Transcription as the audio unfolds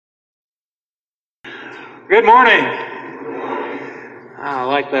Good morning. I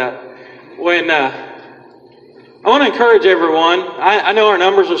like that. I want to encourage everyone. I know our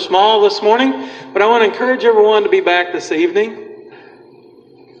numbers are small this morning, but I want to encourage everyone to be back this evening.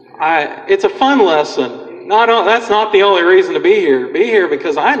 It's a fun lesson. That's not the only reason to be here. Be here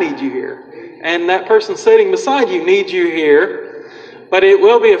because I need you here, and that person sitting beside you needs you here. But it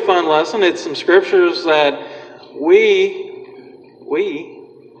will be a fun lesson. It's some scriptures that we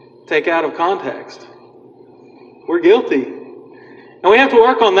take out of context. We're guilty. And we have to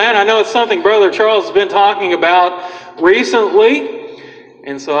work on that. I know it's something Brother Charles has been talking about recently.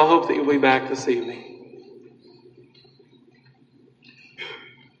 And so I hope that you'll be back this evening.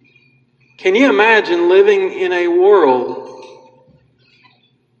 Can you imagine living in a world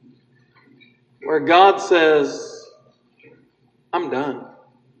where God says, I'm done.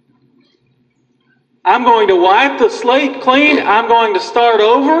 I'm going to wipe the slate clean. I'm going to start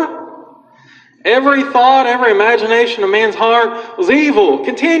over. Every thought, every imagination of man's heart was evil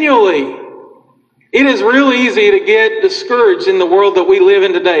continually. It is real easy to get discouraged in the world that we live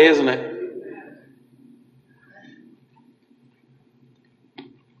in today, isn't it?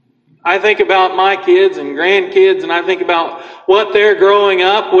 I think about my kids and grandkids, and I think about what they're growing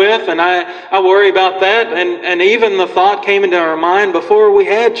up with, and I worry about that. And even the thought came into our mind before we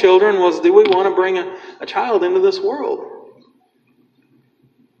had children was, do we want to bring a child into this world?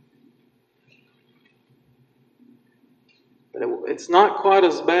 But it's not quite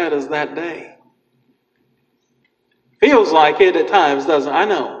as bad as that day. Feels like it at times, doesn't it? I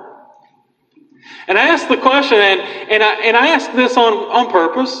know. And I asked the question, and I asked this on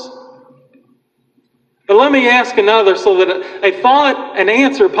purpose. But let me ask another so that a thought, an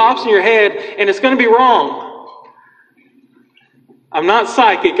answer pops in your head, and it's going to be wrong. I'm not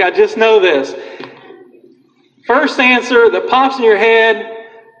psychic, I just know this. First answer that pops in your head,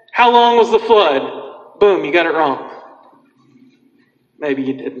 how long was the flood? Boom, you got it wrong. Maybe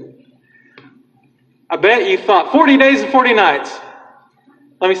you didn't. I bet you thought 40 days and 40 nights.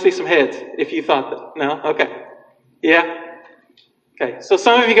 Let me see some heads if you thought that. No? Okay. Yeah? Okay. So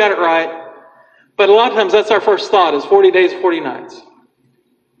some of you got it right. But a lot of times that's our first thought is 40 days, 40 nights.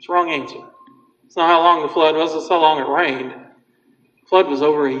 It's the wrong answer. It's not how long the flood was. It's how long it rained. The flood was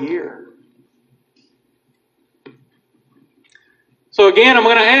over a year. So again, I'm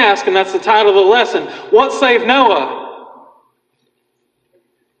going to ask, and that's the title of the lesson, what saved Noah?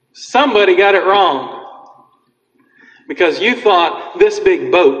 Somebody got it wrong. Because you thought this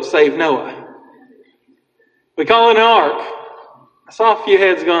big boat saved Noah. We call it an ark. I saw a few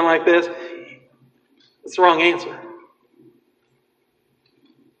heads going like this. It's the wrong answer.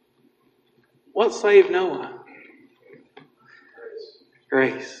 What saved Noah?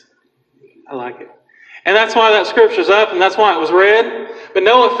 Grace. I like it. And that's why that scripture's up, and that's why it was read. But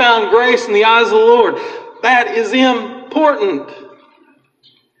Noah found grace in the eyes of the Lord. That is important.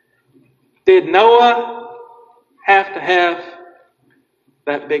 Did Noah have to have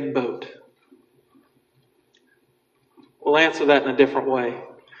that big boat? We'll answer that in a different way.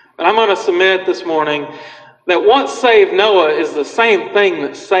 But I'm going to submit this morning that what saved Noah is the same thing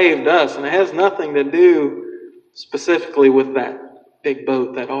that saved us, and it has nothing to do specifically with that big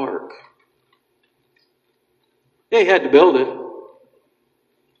boat, that ark. Yeah, he had to build it.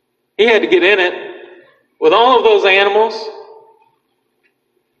 He had to get in it with all of those animals.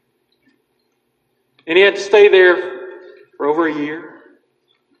 And he had to stay there for over a year.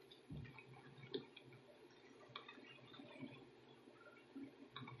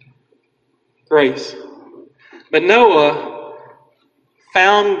 Grace. But Noah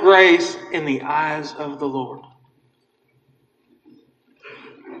found grace in the eyes of the Lord.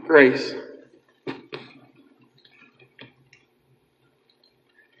 Grace.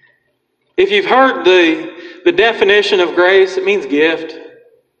 If you've heard the definition of grace, it means gift.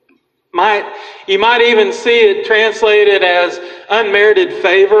 You might even see it translated as unmerited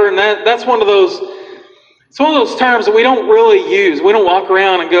favor, and that's one of those. It's one of those terms that we don't really use. We don't walk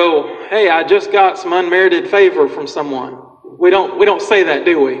around and go, "Hey, I just got some unmerited favor from someone." We don't say that,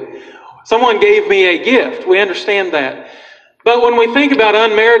 do we? Someone gave me a gift. We understand that. But when we think about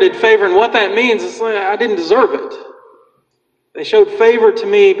unmerited favor and what that means, it's like, I didn't deserve it. They showed favor to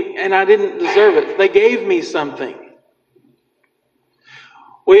me, and I didn't deserve it. They gave me something.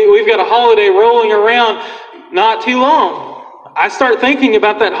 We've got a holiday rolling around not too long. I start thinking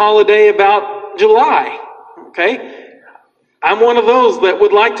about that holiday about July. Okay? I'm one of those that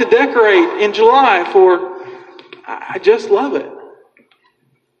would like to decorate in July I just love it.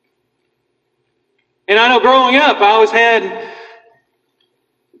 And I know growing up, I always had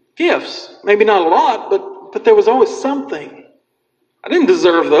gifts. Maybe not a lot, but there was always something. I didn't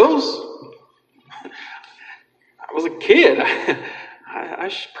deserve those. was a kid.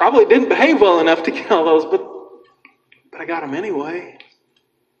 I probably didn't behave well enough to get all those, but I got them anyway.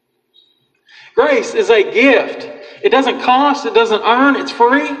 Grace is a gift. It doesn't cost, it doesn't earn, it's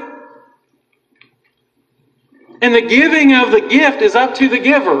free. And the giving of the gift is up to the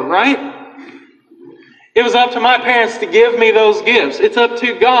giver, right? It was up to my parents to give me those gifts. It's up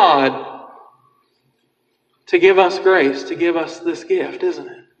to God to give us grace, to give us this gift, isn't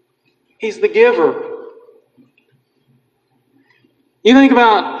it? He's the giver. You think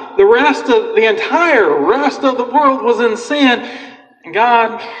about the entire rest of the world was in sin, and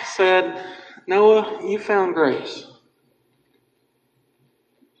God said, Noah, you found grace.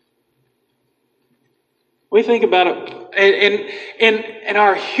 We think about it, and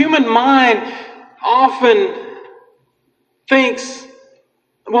our human mind often thinks,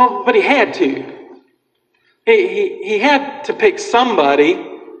 well, but he had to. He had to pick somebody.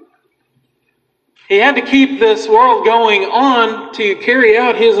 He had to keep this world going on to carry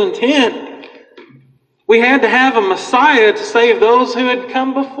out his intent. We had to have a Messiah to save those who had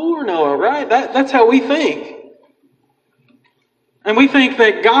come before Noah, right? That's how we think. And we think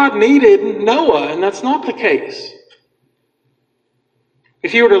that God needed Noah, and that's not the case.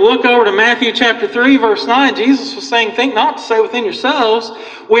 If you were to look over to Matthew chapter 3, verse 9, Jesus was saying, think not to say within yourselves,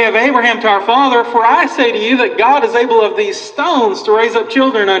 we have Abraham to our father, for I say to you that God is able of these stones to raise up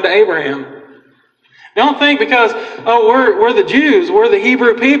children unto Abraham. Don't think because, we're the Jews, we're the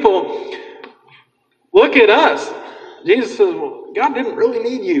Hebrew people. Look at us. Jesus says, well, God didn't really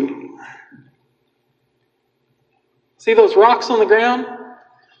need you. See those rocks on the ground?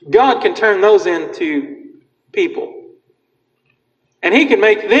 God can turn those into people. And He can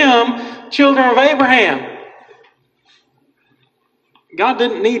make them children of Abraham. God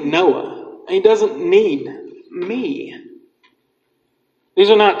didn't need Noah. And He doesn't need me. These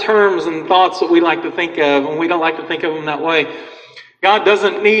are not terms and thoughts that we like to think of, and we don't like to think of them that way. God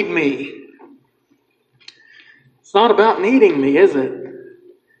doesn't need me. It's not about needing me, is it?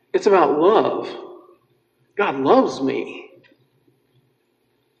 It's about love. God loves me.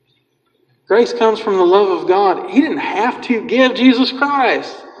 Grace comes from the love of God. He didn't have to give Jesus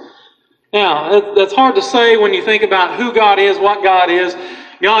Christ. Now, that's hard to say when you think about who God is, what God is.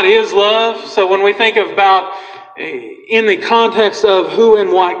 God is love. So when we think about in the context of who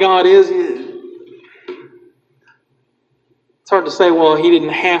and what God is, it's hard to say, well, He didn't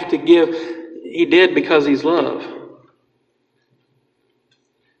have to give. He did because He's love.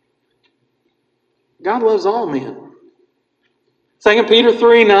 God loves all men. 2 Peter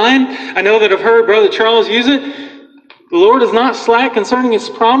 3:9, I know that I've heard Brother Charles use it. The Lord is not slack concerning His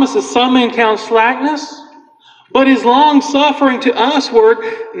promise, as some men count slackness, but is long-suffering to usward,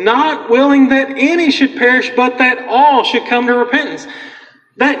 not willing that any should perish, but that all should come to repentance.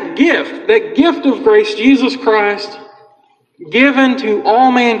 That gift of grace, Jesus Christ, given to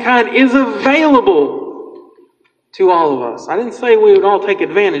all mankind, is available to all of us. I didn't say we would all take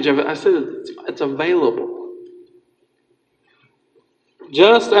advantage of it. I said it's available.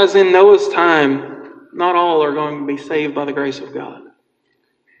 Just as in Noah's time, not all are going to be saved by the grace of God.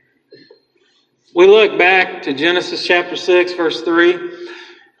 We look back to Genesis chapter 6, verse 3.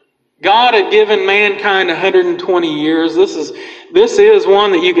 God had given mankind 120 years. This is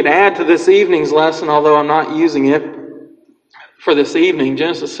one that you could add to this evening's lesson, although I'm not using it for this evening.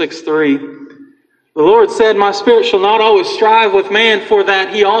 Genesis 6:3. The Lord said, my spirit shall not always strive with man, for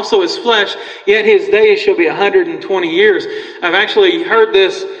that he also is flesh, yet his days shall be 120 years. I've actually heard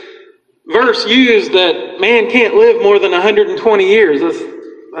this verse used that man can't live more than 120 years.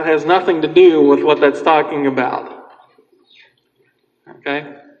 That has nothing to do with what that's talking about.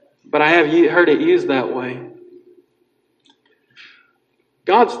 Okay? But I have heard it used that way.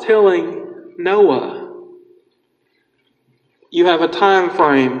 God's telling Noah, you have a time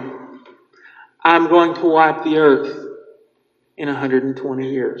frame. I'm going to wipe the earth in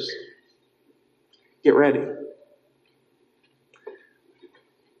 120 years. Get ready.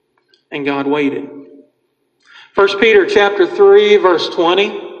 And God waited. 1 Peter chapter 3, verse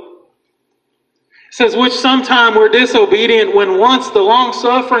 20 says, which sometime were disobedient when once the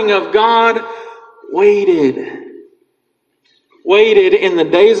long-suffering of God waited in the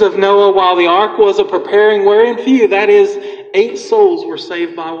days of Noah while the ark was a preparing, wherein few, that is, 8 souls were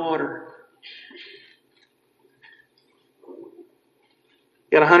saved by water.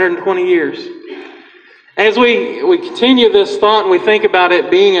 You got 120 years. As we continue this thought and we think about it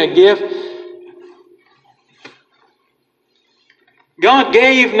being a gift, God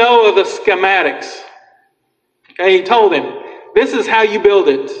gave Noah the schematics. Okay, He told him, this is how you build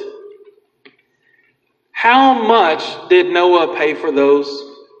it. How much did Noah pay for those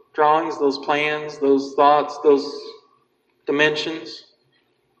drawings, those plans, those thoughts, those dimensions?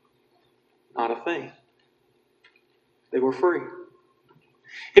 Not a thing. They were free.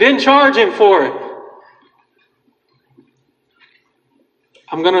 He didn't charge him for it.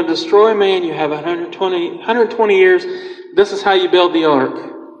 I'm going to destroy man. You have 120 years. This is how you build the ark.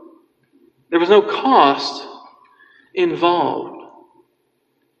 There was no cost involved.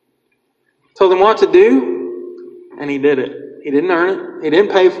 Told him what to do, and he did it. He didn't earn it. He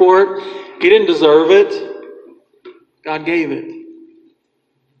didn't pay for it. He didn't deserve it. God gave it.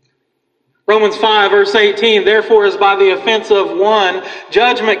 Romans 5, verse 18, therefore as by the offense of one,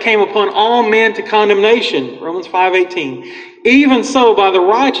 judgment came upon all men to condemnation. Romans 5:18. Even so, by the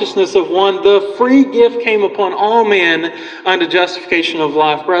righteousness of one, the free gift came upon all men unto justification of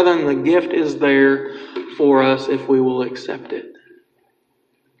life. Brethren, the gift is there for us if we will accept it.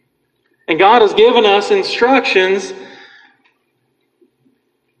 And God has given us instructions,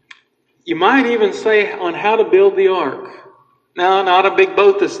 you might even say, on how to build the ark. Now, not a big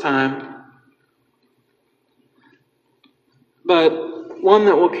boat this time, but one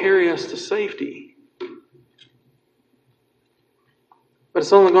that will carry us to safety. But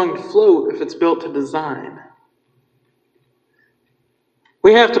it's only going to float if it's built to design.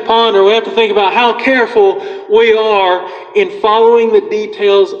 We have to ponder, we have to think about how careful we are in following the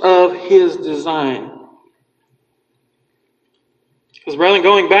details of His design. Because, brethren,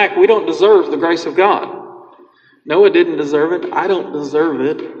 going back, we don't deserve the grace of God. Noah didn't deserve it. I don't deserve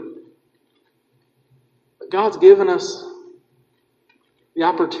it. But God's given us the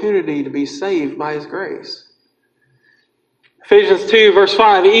opportunity to be saved by His grace. Ephesians 2, verse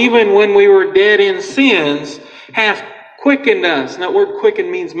 5, even when we were dead in sins, hath quickened us. And that word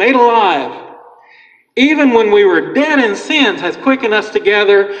quicken means made alive. Even when we were dead in sins, hath quickened us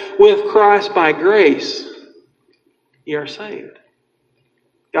together with Christ by grace. You are saved.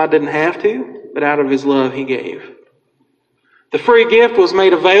 God didn't have to, but out of His love He gave. The free gift was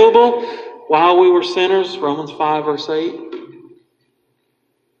made available while we were sinners. Romans 5, verse 8.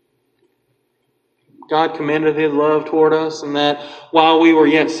 God commended His love toward us, and that while we were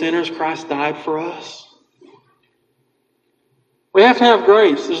yet sinners, Christ died for us. We have to have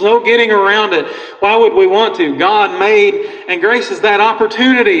grace. There's no getting around it. Why would we want to? God made, and grace is that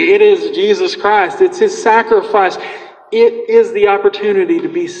opportunity. It is Jesus Christ. It's His sacrifice. It is the opportunity to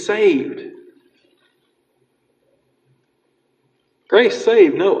be saved. Grace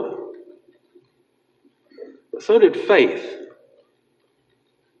saved Noah. But so did faith.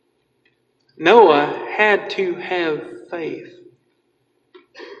 Noah had to have faith.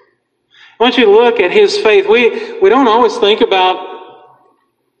 I want you to look at his faith. We don't always think about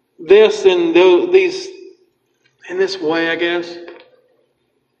this in this way, I guess.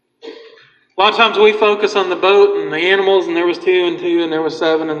 A lot of times we focus on the boat and the animals, and there was 2 and 2, and there was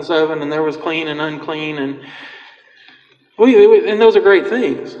 7 and 7, and there was clean and unclean, and those are great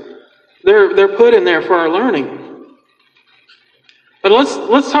things. They're put in there for our learning. But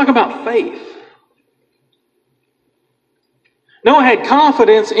let's talk about faith. Noah had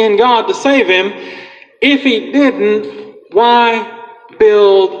confidence in God to save him. If he didn't, why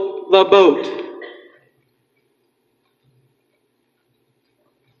build the boat?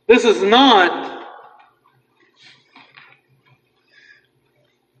 This is not...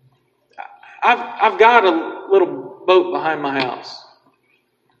 I've got a little boat behind my house.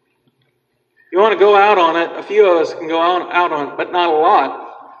 You want to go out on it, a few of us can go out on it, but not a lot.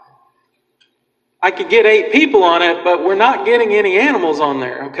 I could get 8 people on it, but we're not getting any animals on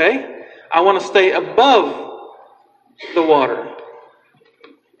there, okay? I want to stay above the water.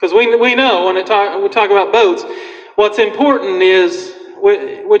 Because we know when we talk about boats, what's important is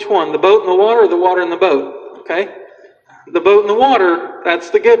which one? The boat in the water or the water in the boat? Okay? The boat in the water,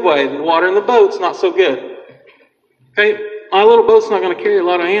 that's the good way. The water in the boat's not so good. Okay? My little boat's not going to carry a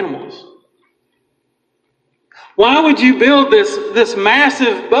lot of animals. Why would you build this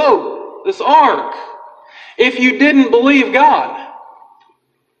massive boat? This ark, if you didn't believe God?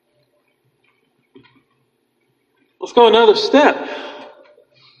 Let's go another step.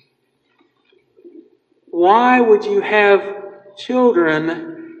 Why would you have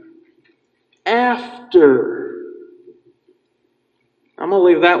children after? I'm going to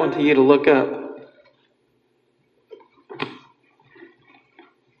leave that one to you to look up.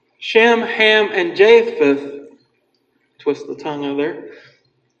 Shem, Ham, and Japheth, twist the tongue over there,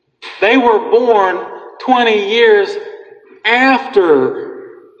 they were born 20 years after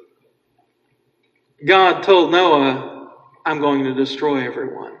God told Noah, I'm going to destroy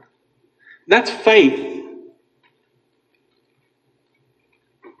everyone. That's faith.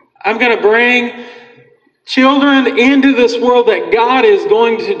 I'm going to bring children into this world that God is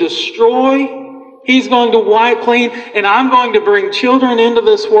going to destroy. He's going to wipe clean, and I'm going to bring children into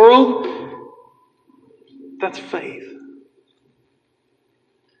this world. That's faith.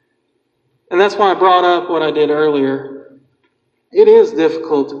 And that's why I brought up what I did earlier. It is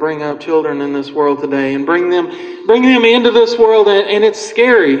difficult to bring up children in this world today and bring them into this world, and it's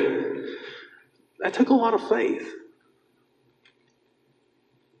scary. That took a lot of faith.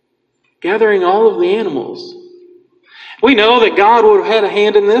 Gathering all of the animals. We know that God would have had a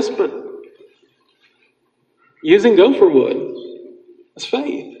hand in this, but using gopher wood, that's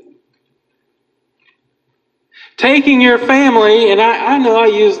faith. Taking your family, and I know I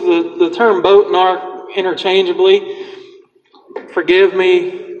use the term boat and ark interchangeably. Forgive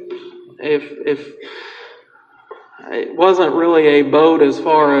me if it wasn't really a boat as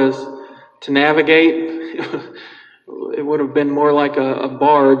far as to navigate. It would have been more like a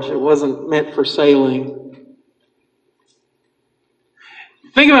barge. It wasn't meant for sailing.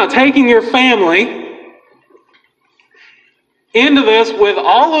 Think about taking your family into this with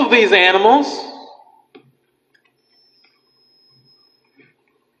all of these animals.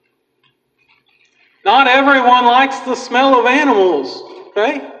 Not everyone likes the smell of animals,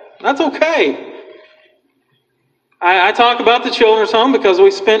 okay? That's okay. I talk about the children's home because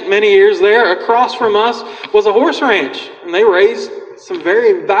we spent many years there. Across from us was a horse ranch, and they raised some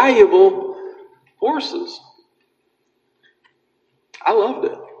very valuable horses. I loved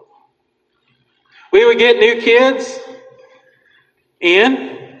it. We would get new kids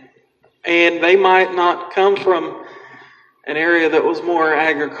in, and they might not come from an area that was more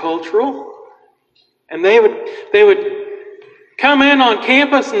agricultural. And they would come in on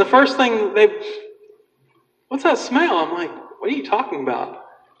campus, and the first thing what's that smell? I'm like, what are you talking about?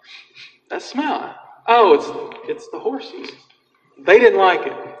 That smell? Oh, it's the horses. They didn't like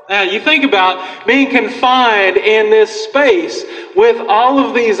it. Now, you think about being confined in this space with all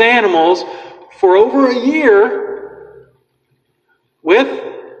of these animals for over a year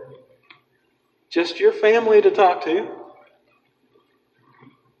with just your family to talk to.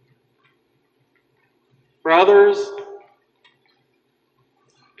 Brothers,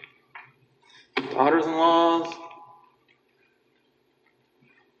 daughters-in-laws,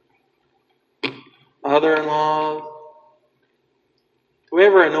 mother-in-laws. Do we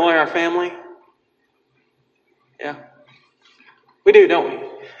ever annoy our family? Yeah. We do, don't we?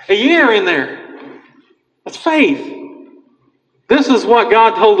 A year in there. That's faith. This is what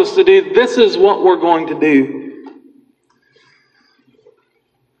God told us to do. This is what we're going to do.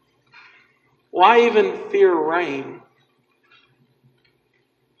 Why even fear rain?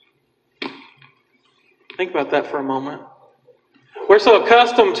 Think about that for a moment. We're so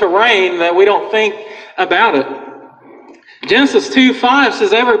accustomed to rain that we don't think about it. Genesis 2:5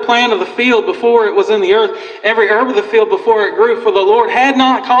 says, every plant of the field before it was in the earth, every herb of the field before it grew, for the Lord had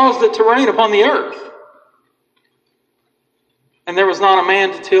not caused it to rain upon the earth. And there was not a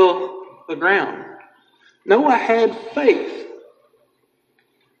man to till the ground. Noah had faith.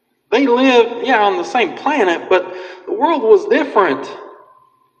 They lived, on the same planet, but the world was different.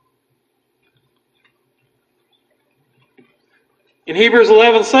 In Hebrews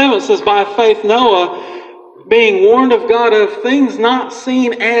 11:7 it says, by faith Noah, being warned of God of things not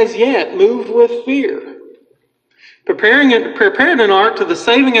seen as yet, moved with fear, prepared an ark to the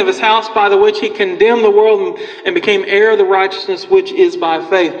saving of his house, by the which he condemned the world and became heir of the righteousness which is by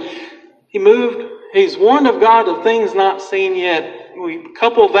faith. He's warned of God of things not seen yet. We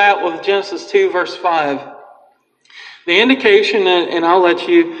couple that with Genesis 2, verse 5. The indication, and I'll let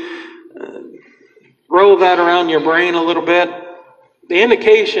you roll that around your brain a little bit. The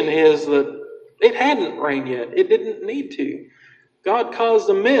indication is that it hadn't rained yet. It didn't need to. God caused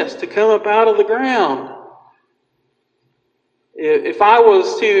a mist to come up out of the ground. If I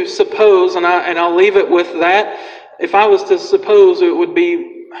was to suppose, and I'll leave it with that, if I was to suppose it would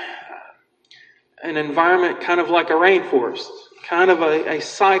be an environment kind of like a rainforest, kind of a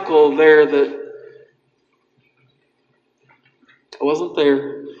cycle there that wasn't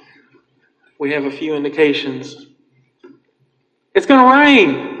there. We have a few indications. It's going to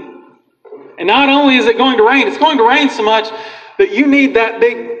rain. And not only is it going to rain, it's going to rain so much that you need that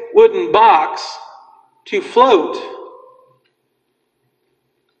big wooden box to float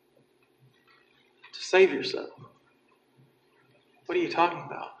to save yourself. What are you talking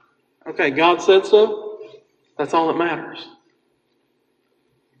about? Okay, God said so. That's all that matters.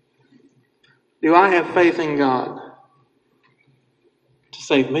 Do I have faith in God to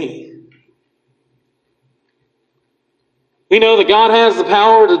save me? We know that God has the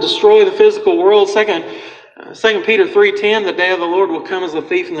power to destroy the physical world. 2 2 Peter 3:10, the day of the Lord will come as a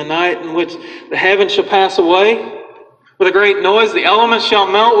thief in the night, in which the heavens shall pass away with a great noise. The elements shall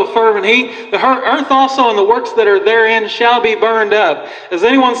melt with fervent heat. The earth also and the works that are therein shall be burned up. Has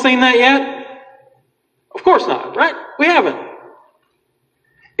anyone seen that yet? Of course not, right? We haven't.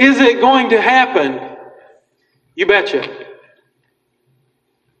 Is it going to happen? You betcha.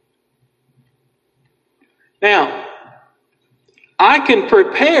 Now, I can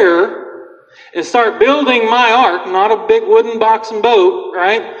prepare and start building my ark, not a big wooden box and boat,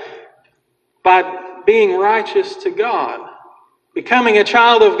 right? By being righteous to God, becoming a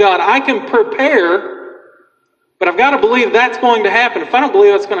child of God. I can prepare, but I've got to believe that's going to happen. If I don't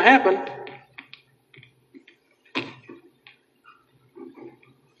believe that's going to happen,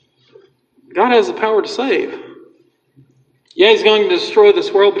 God has the power to save. Yeah, He's going to destroy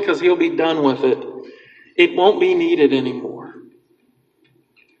this world because He'll be done with it. It won't be needed anymore.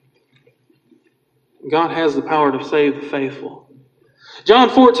 God has the power to save the faithful. John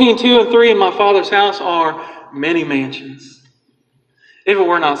 14:2-3, in my Father's house are many mansions. If it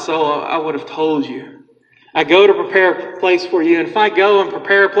were not so, I would have told you. I go to prepare a place for you. And if I go and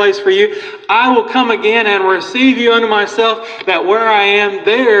prepare a place for you, I will come again and receive you unto myself, that where I am,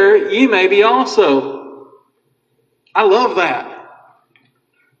 there ye may be also. I love that.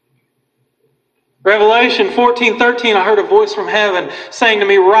 Revelation 14:13, I heard a voice from heaven saying to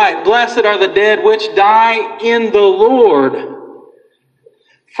me, "Write, blessed are the dead which die in the Lord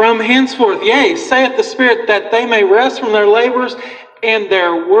from henceforth. Yea, saith the Spirit, that they may rest from their labors, and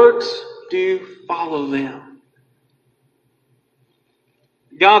their works do follow them."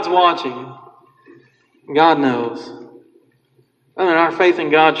 God's watching. God knows. And our faith in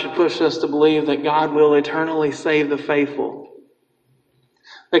God should push us to believe that God will eternally save the faithful.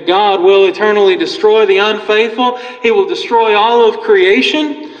 That God will eternally destroy the unfaithful. He will destroy all of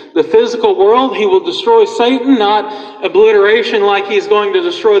creation, the physical world. He will destroy Satan, not obliteration like He's going to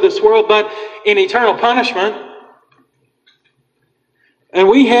destroy this world, but in eternal punishment. And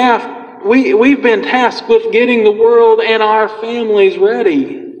we've been tasked with getting the world and our families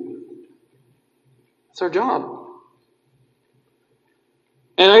ready. It's our job.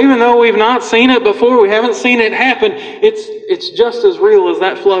 And even though we've not seen it before, we haven't seen it happen, it's just as real as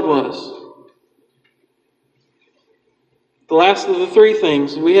that flood was. The last of the three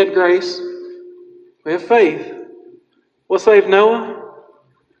things, we had grace, we have faith. What saved Noah?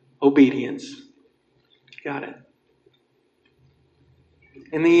 Obedience. Got it.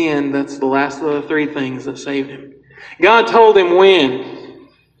 In the end, that's the last of the three things that saved him. God told him when.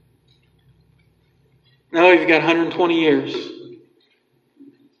 Now you've got 120 years.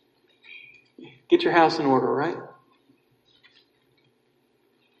 Get your house in order, right?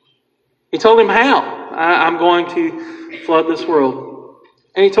 He told him how. I'm going to flood this world.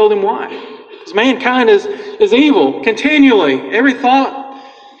 And He told him why. Because mankind is evil continually. Every thought.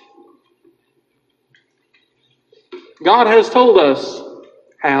 God has told us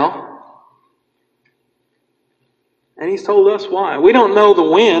how. And He's told us why. We don't know the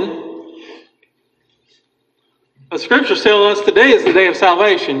when. The Scriptures tell us today is the day of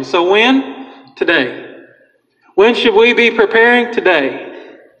salvation. So when? Today. When should we be preparing? Today.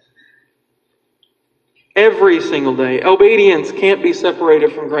 Every single day. Obedience can't be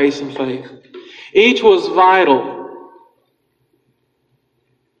separated from grace and faith. Each was vital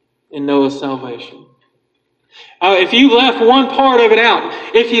in Noah's salvation. If you left one part of it out,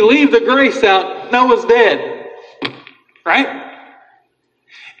 if you leave the grace out, Noah's dead. Right?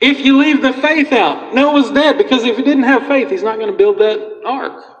 If you leave the faith out, Noah's dead, because if he didn't have faith, he's not going to build that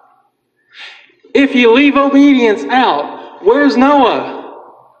ark. If you leave obedience out, where's Noah?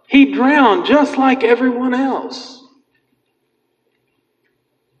 He drowned just like everyone else.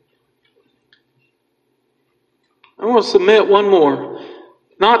 I want to submit one more.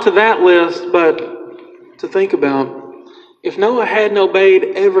 Not to that list, but to think about. If Noah hadn't obeyed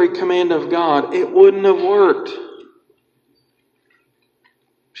every command of God, it wouldn't have worked.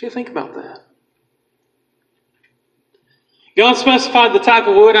 Should you think about that? God specified the type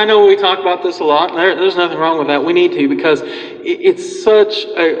of wood. I know we talk about this a lot. There's nothing wrong with that. We need to, because it's such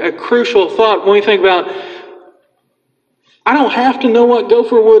a crucial thought when we think about, I don't have to know what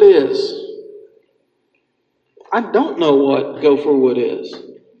gopher wood is. I don't know what gopher wood is.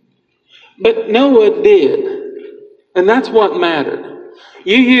 But Noah did. And that's what mattered.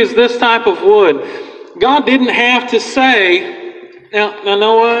 You use this type of wood. God didn't have to say, now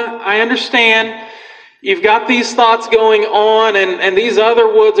Noah, I understand you've got these thoughts going on, and these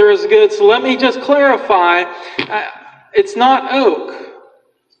other woods are as good. So let me just clarify. It's not oak.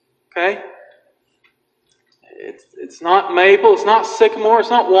 Okay? It's not maple. It's not sycamore. It's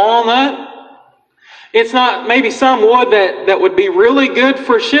not walnut. It's not maybe some wood that would be really good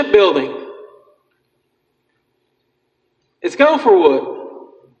for shipbuilding. It's gopher wood.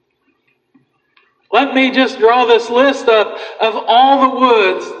 Let me just draw this list up of all the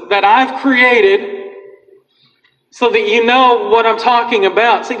woods that I've created so that you know what I'm talking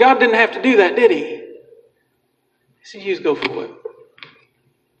about. See, God didn't have to do that, did He? He said, use gopher wood.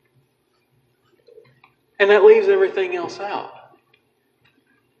 And that leaves everything else out.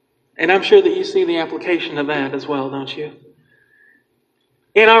 And I'm sure that you see the application of that as well, don't you?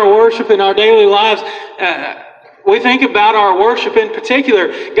 In our worship, in our daily lives, we think about our worship in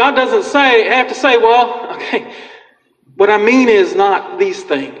particular. God doesn't have to say, well, okay, what I mean is not these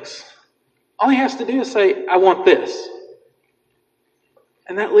things. All He has to do is say, I want this.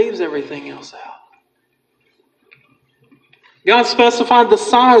 And that leaves everything else out. God specified the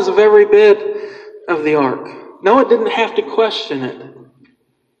size of every bit of the ark. Noah didn't have to question it.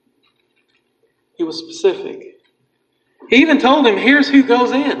 He was specific. He even told him, here's who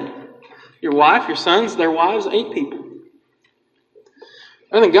goes in. Your wife, your sons, their wives, 8 people.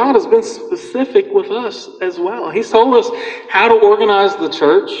 I think God has been specific with us as well. He's told us how to organize the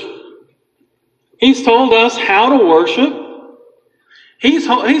church. He's told us how to worship. He's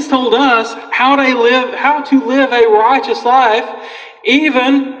told us how to live a righteous life,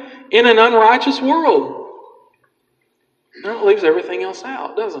 even in an unrighteous world. That leaves everything else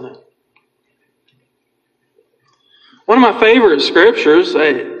out, doesn't it? One of my favorite scriptures,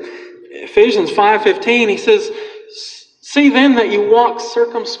 Ephesians 5:15, he says, see then that you walk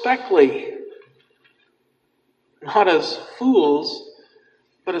circumspectly, not as fools,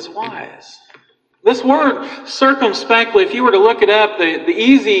 but as wise. This word circumspectly, if you were to look it up, the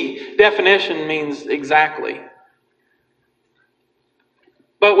easy definition means exactly.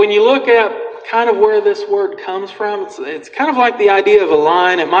 But when you look at kind of where this word comes from, it's kind of like the idea of a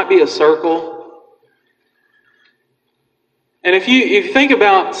line. It might be a circle. And if you think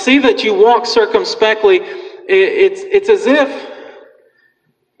about, see that you walk circumspectly, it's as if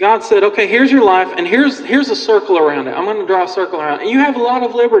God said, okay, here's your life, and here's a circle around it. I'm going to draw a circle around it. And you have a lot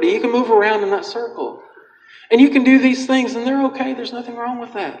of liberty. You can move around in that circle. And you can do these things, and they're okay. There's nothing wrong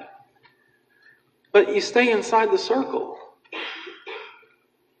with that. But you stay inside the circle.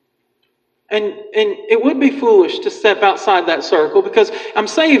 And it would be foolish to step outside that circle, because I'm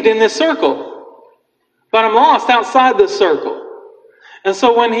saved in this circle. But I'm lost outside this circle. And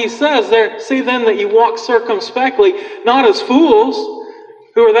so when he says there, see then that you walk circumspectly, not as fools.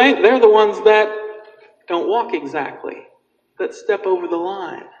 Who are they? They're the ones that don't walk exactly, that step over the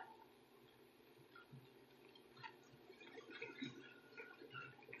line.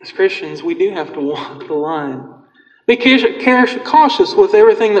 As Christians, we do have to walk the line. Be cautious with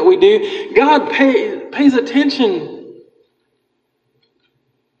everything that we do. God pays attention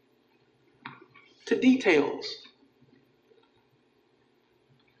to details.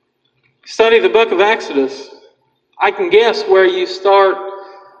 Study the book of Exodus. I can guess where you start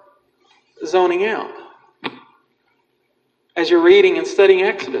zoning out as you're reading and studying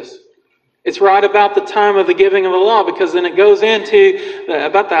Exodus. It's right about the time of the giving of the law, because then it goes into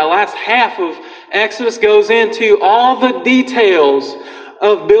about the last half of Exodus goes into all the details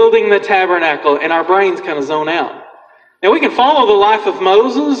of building the tabernacle, and our brains kind of zone out. Now we can follow the life of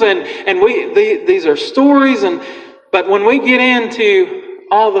Moses, and these are stories, but when we get into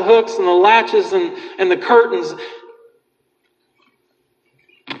all the hooks and the latches and the curtains,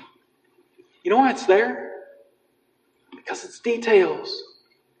 you know why it's there? Because it's details.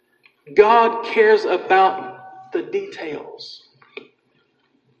 God cares about the details.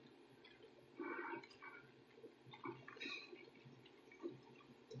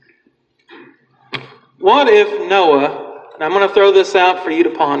 What if Noah, and I'm going to throw this out for you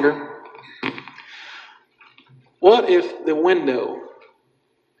to ponder, what if the window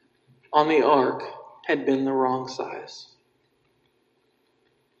on the ark had been the wrong size?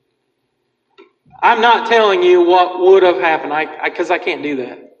 I'm not telling you what would have happened, because I can't do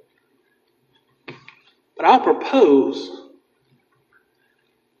that. But I'll propose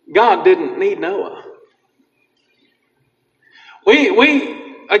God didn't need Noah. We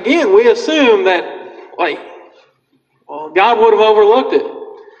assume that, God would have overlooked it.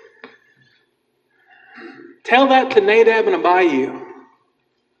 Tell that to Nadab and Abihu.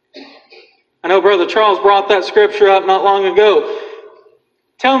 I know Brother Charles brought that scripture up not long ago.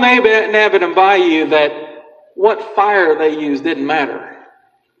 Tell Nadab and Abihu that what fire they used didn't matter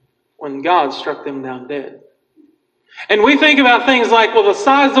when God struck them down dead. And we think about things like, the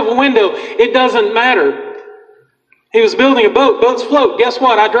size of a window, it doesn't matter. He was building a boat. Boats float. Guess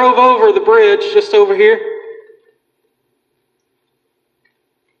what? I drove over the bridge just over here.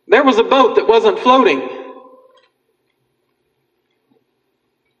 There was a boat that wasn't floating.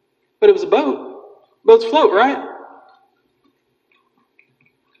 But it was a boat. Boats float, right?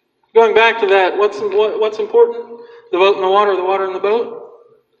 Going back to that, what's important? The boat and the water and the boat?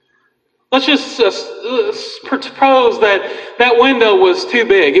 Let's just suppose that window was too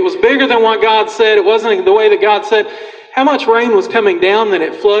big. It was bigger than what God said. It wasn't the way that God said. How much rain was coming down that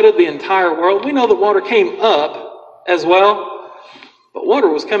it flooded the entire world? We know that water came up as well, but water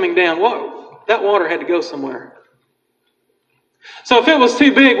was coming down. That water had to go somewhere. So if it was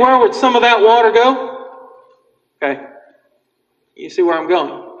too big, where would some of that water go? Okay. You see where I'm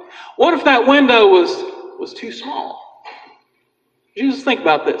going. What if that window was too small? You just think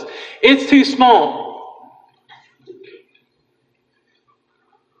about this. It's too small.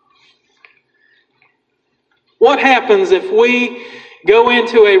 What happens if we go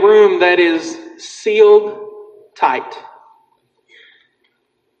into a room that is sealed tight?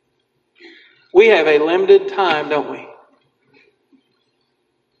 We have a limited time, don't we?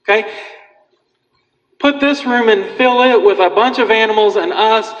 Okay? Put this room and fill it with a bunch of animals and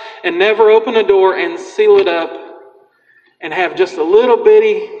us, and never open a door and seal it up and have just a little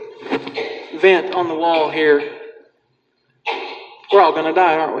bitty vent on the wall here. We're all going to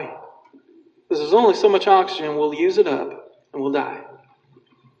die, aren't we? Because there's only so much oxygen. We'll use it up and we'll die.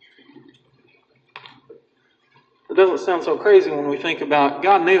 It doesn't sound so crazy when we think about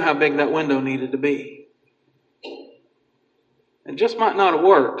God knew how big that window needed to be. It just might not have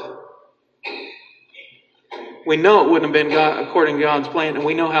worked. We know it wouldn't have been God, according to God's plan, and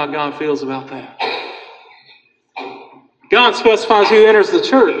we know how God feels about that. God specifies who enters the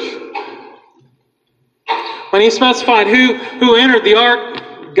church. When He specified who entered the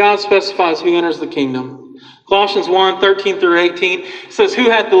ark, God specifies who enters the kingdom. Colossians 1:13-18 says, "Who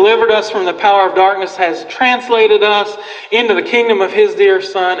hath delivered us from the power of darkness, has translated us into the kingdom of His dear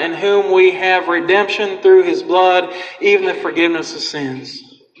Son, in whom we have redemption through His blood, even the forgiveness of sins."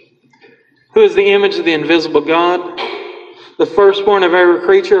 Who is the image of the invisible God, the firstborn of every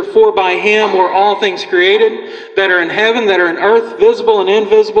creature? For by Him were all things created, that are in heaven, that are in earth, visible and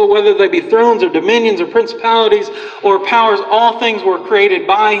invisible, whether they be thrones or dominions or principalities or powers. All things were created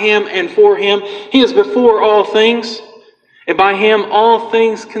by Him and for Him. He is before all things, and by Him all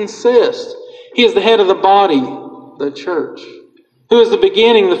things consist. He is the head of the body, the church. Who is the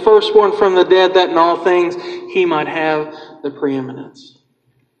beginning, the firstborn from the dead, that in all things He might have the preeminence.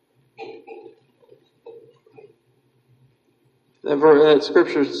 That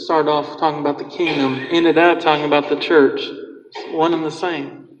scripture started off talking about the kingdom, ended up talking about the church. It's one and the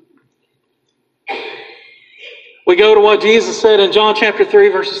same. We go to what Jesus said in John chapter 3,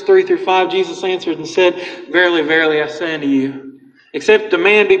 verses 3-5. Jesus answered and said, "Verily, verily, I say unto you, except a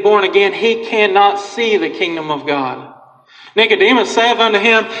man be born again, he cannot see the kingdom of God." Nicodemus saith unto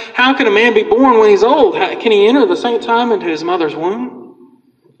him, "How can a man be born when he's old? Can he enter the same time into his mother's womb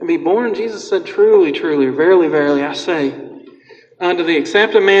and be born?" Jesus said, "Truly, truly, verily, verily, I say unto thee,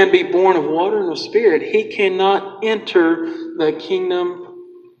 except a man be born of water and of spirit, he cannot enter the kingdom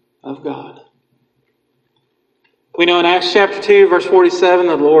of God." We know in Acts chapter 2, verse 47,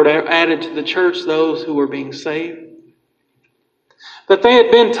 that the Lord added to the church those who were being saved. That they had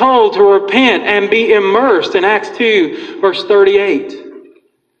been told to repent and be immersed in Acts 2, verse 38.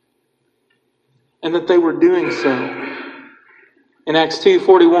 And that they were doing so. In Acts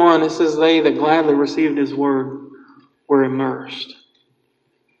 2:41, it says, "They that gladly received His word were immersed."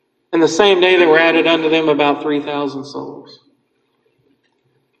 And the same day there were added unto them about 3,000 souls.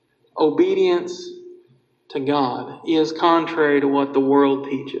 Obedience to God is contrary to what the world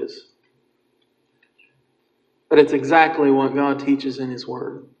teaches. But it's exactly what God teaches in His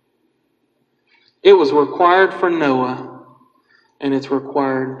Word. It was required for Noah, and it's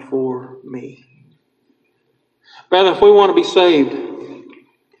required for me. Brother, if we want to be saved,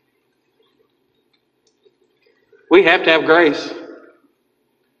 we have to have grace.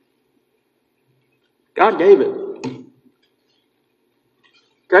 God gave it.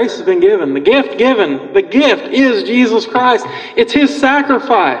 Grace has been given. The gift given. The gift is Jesus Christ. It's His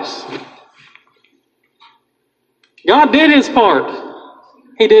sacrifice. God did His part.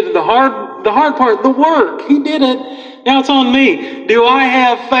 He did the hard part, the work. He did it. Now it's on me. Do I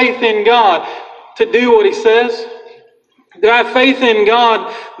have faith in God to do what He says? Do I have faith in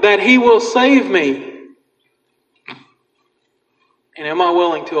God that He will save me? And am I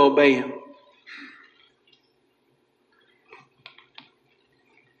willing to obey Him?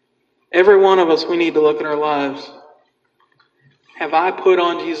 Every one of us, we need to look at our lives. Have I put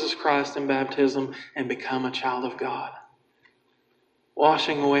on Jesus Christ in baptism and become a child of God?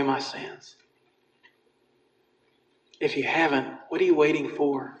 Washing away my sins. If you haven't, what are you waiting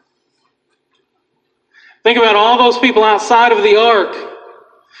for? Think about all those people outside of the ark.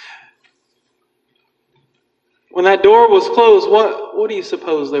 When that door was closed, what do you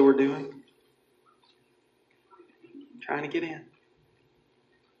suppose they were doing? Trying to get in.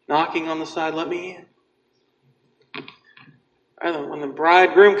 Knocking on the side, let me in. When the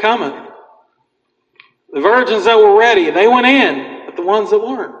bridegroom cometh, the virgins that were ready, they went in, but the ones that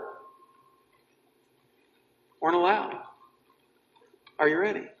weren't allowed. Are you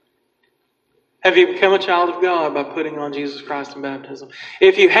ready? Have you become a child of God by putting on Jesus Christ in baptism?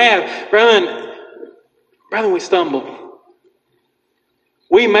 If you have, brethren, we stumble.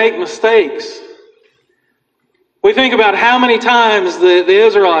 We make mistakes. We think about how many times the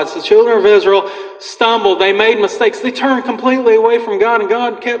Israelites, the children of Israel, stumbled. They made mistakes. They turned completely away from God, and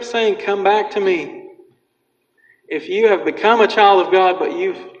God kept saying, come back to me. If you have become a child of God, but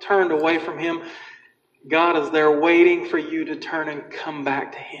you've turned away from Him, God is there waiting for you to turn and come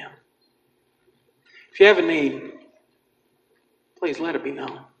back to Him. If you have a need, please let it be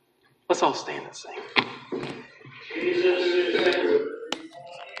known. Let's all stand and sing. Jesus,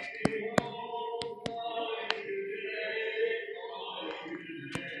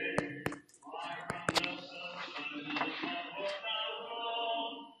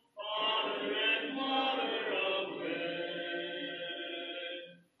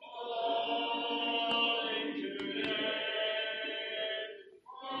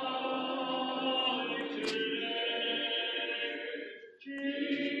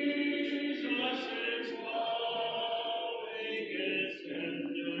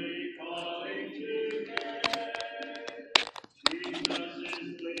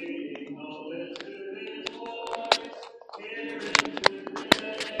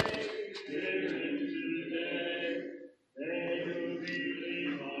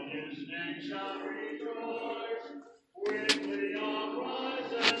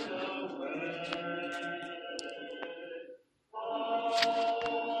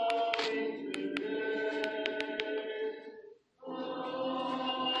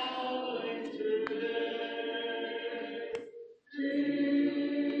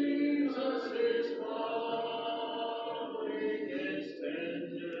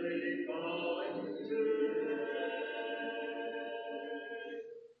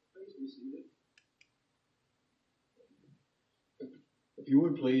 If you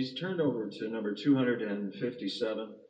would please turn over to number 257.